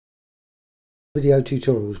Video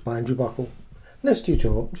tutorials by Andrew Buckle. In this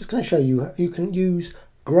tutorial, I'm just going to show you how you can use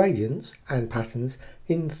gradients and patterns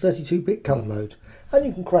in 32-bit color mode, and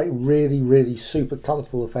you can create really super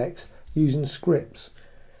colorful effects using scripts.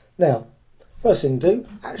 Now, first thing to do,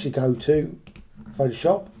 actually go to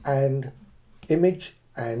Photoshop and image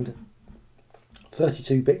and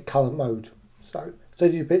 32-bit color mode. So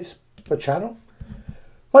 32 bits per channel.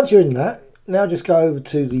 Once you're in that, now just go over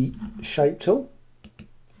to the shape tool.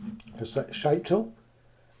 Select shape tool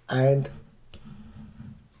and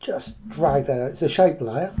just drag that out. It's a shape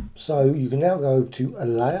layer, so you can now go over to a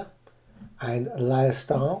layer and a layer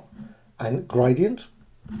style and gradient.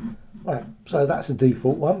 Right, so that's the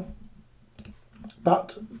default one,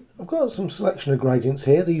 but I've got some selection of gradients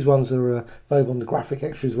here. These ones are available on the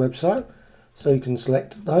Graphicxtras website, so you can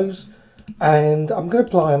select those, and I'm going to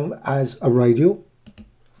apply them as a radial.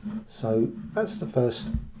 So that's the first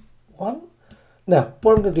one. Now,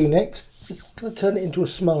 what I'm going to do next is going to turn it into a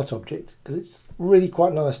smart object, because it's really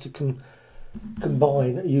quite nice to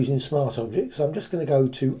combine using smart objects. So I'm just going to go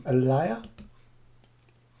to a layer,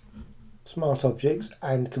 smart objects,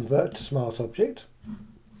 and convert to smart object.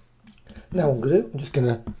 Now what I'm going to do, I'm just going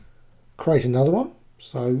to create another one.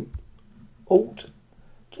 So Alt,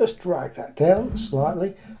 just drag that down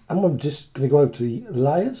slightly, and I'm just going to go over to the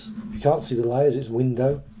layers. If you can't see the layers, it's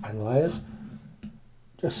window and layers.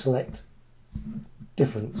 Just select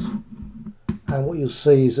difference, and what you'll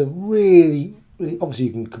see is a really obviously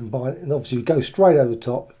you can combine it, and obviously you go straight over the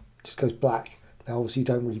top, it just goes black. Now obviously you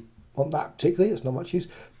don't really want that particularly, it's not much use,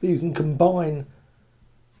 but you can combine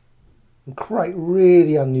and create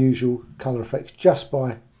really unusual color effects just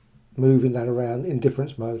by moving that around in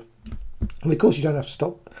difference mode. And of course you don't have to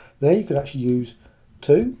stop there, you can actually use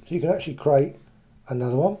two, so you can actually create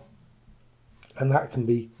another one, and that can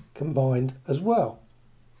be combined as well.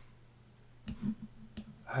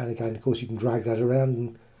 And again, of course, you can drag that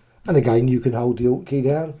around, and again you can hold the Alt key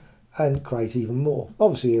down and create even more.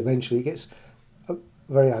 Obviously eventually it gets a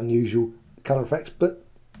very unusual colour effects, but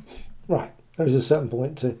right, there's a certain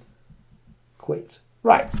point to quit.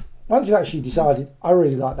 Right, once you've actually decided I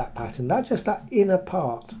really like that pattern, that's just that inner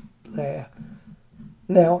part there.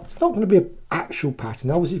 Now it's not going to be an actual pattern,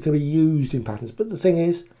 obviously it's going to be used in patterns, but the thing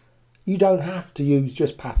is you don't have to use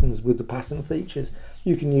just patterns with the pattern features.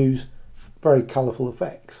 You can use very colourful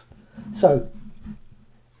effects. So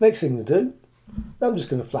next thing to do, I'm just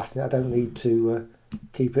going to flatten it. I don't need to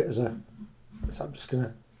keep it as a, so I'm just going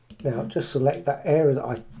to now just select that area that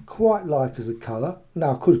I quite like as a colour.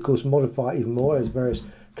 Now I could of course modify it even more. There's various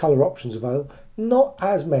colour options available, not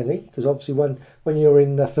as many, because obviously when you're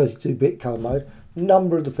in 32-bit colour mode, a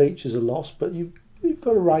number of the features are lost, but you've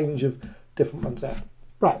got a range of different ones there.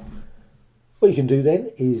 Right, what you can do then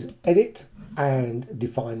is edit and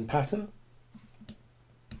define pattern.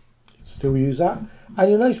 Still use that,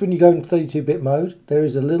 and you'll notice when you go into 32-bit mode there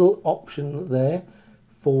is a little option there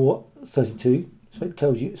for 32, so it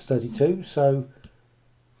tells you it's 32, so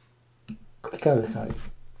click OK.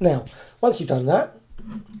 Now once you've done that,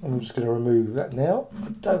 I'm just going to remove that now, I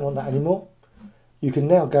don't want that anymore. You can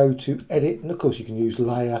now go to edit, and of course you can use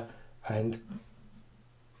layer and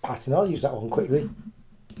pattern. I'll use that one quickly,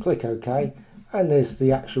 click OK, and there's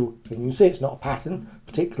the actual thing. You can see it's not a pattern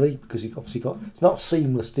particularly, because you've obviously got, it's not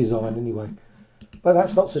seamless design anyway, but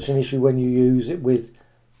that's not such an issue when you use it with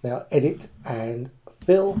now edit and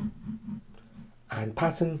fill and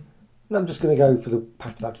pattern. And I'm just going to go for the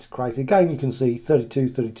pattern I just created. Again you can see 32,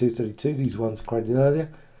 32, 32, these ones created earlier,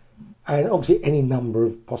 and obviously any number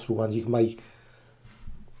of possible ones. You can make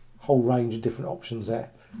a whole range of different options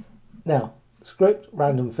there. Now script,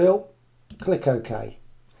 random fill, click OK.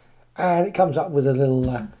 And it comes up with a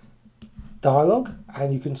little dialogue,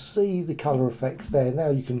 and you can see the colour effects there. Now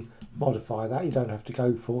you can modify that, you don't have to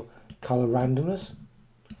go for colour randomness,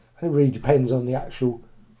 and it really depends on the actual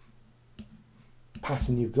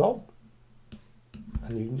pattern you've got,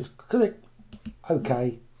 and you can just click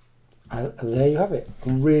OK, and there you have it, a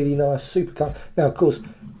really nice super colour. Now of course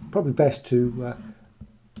probably best to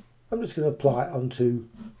I'm just going to apply it onto,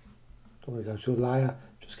 I'm going to go to a layer,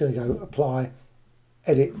 just going to go apply,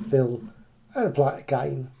 edit, fill, and apply it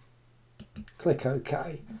again. Click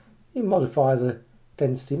OK. You modify the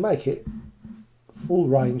density, make it full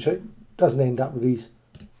range so it doesn't end up with these.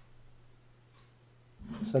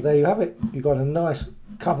 So there you have it. You've got a nice,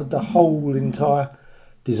 covered the whole entire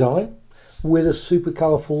design with a super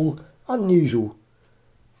colourful, unusual,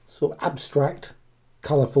 sort of abstract,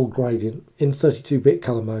 colourful gradient in 32-bit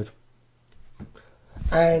colour mode.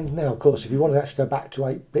 And now of course if you want to actually go back to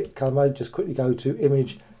 8-bit colour mode, just quickly go to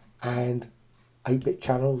image and 8-bit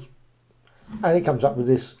channels, and it comes up with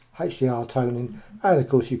this HDR toning, and of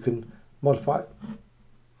course you can modify it.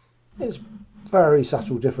 It's very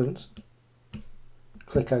subtle difference.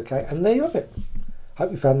 Click OK, and there you have it.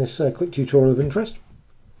 Hope you found this quick tutorial of interest.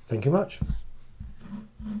 Thank you much.